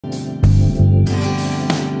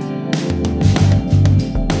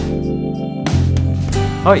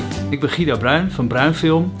Hoi, ik ben Guido Bruin van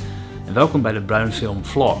Bruinfilm en welkom bij de Bruinfilm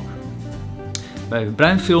vlog. Bij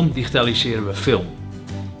Bruinfilm digitaliseren we film.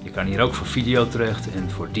 Je kan hier ook voor video terecht en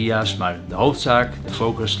voor dia's, maar de hoofdzaak, de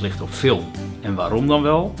focus ligt op film. En waarom dan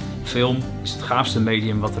wel? Film is het gaafste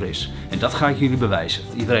medium wat er is. En dat ga ik jullie bewijzen.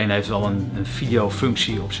 Iedereen heeft wel een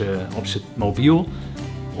videofunctie op zijn mobiel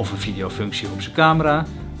of een videofunctie op zijn camera,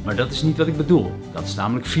 maar dat is niet wat ik bedoel. Dat is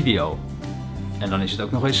namelijk video. En dan is het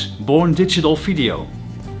ook nog eens born digital video.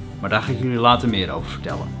 Maar daar ga ik jullie later meer over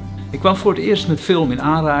vertellen. Ik kwam voor het eerst met film in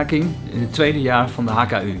aanraking in het tweede jaar van de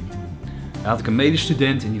HKU. Daar had ik een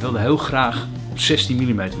medestudent en die wilde heel graag op 16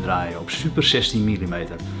 mm draaien, op super 16 mm.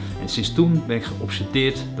 En sinds toen ben ik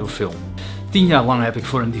geobsedeerd door film. 10 jaar lang heb ik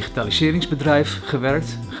voor een digitaliseringsbedrijf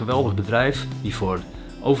gewerkt. Een geweldig bedrijf die voor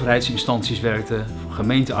overheidsinstanties werkte, voor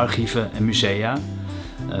gemeentearchieven en musea.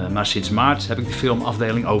 Maar sinds maart heb ik de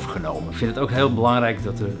filmafdeling overgenomen. Ik vind het ook heel belangrijk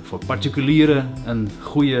dat er voor particulieren een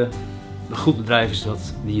goed bedrijf is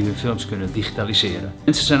die hun films kunnen digitaliseren.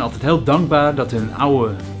 Mensen zijn altijd heel dankbaar dat hun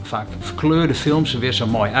oude, vaak verkleurde films er weer zo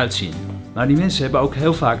mooi uitzien. Maar die mensen hebben ook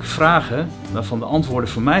heel vaak vragen waarvan de antwoorden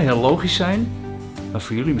voor mij heel logisch zijn, maar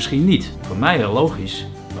voor jullie misschien niet. Voor mij heel logisch,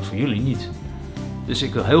 maar voor jullie niet. Dus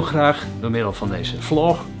ik wil heel graag door middel van deze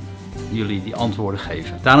vlog jullie die antwoorden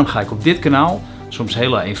geven. Daarom ga ik op dit kanaal soms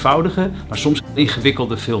hele eenvoudige, maar soms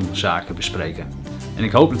ingewikkelde filmzaken bespreken. En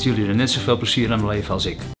ik hoop dat jullie er net zoveel plezier aan beleven als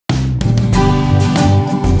ik.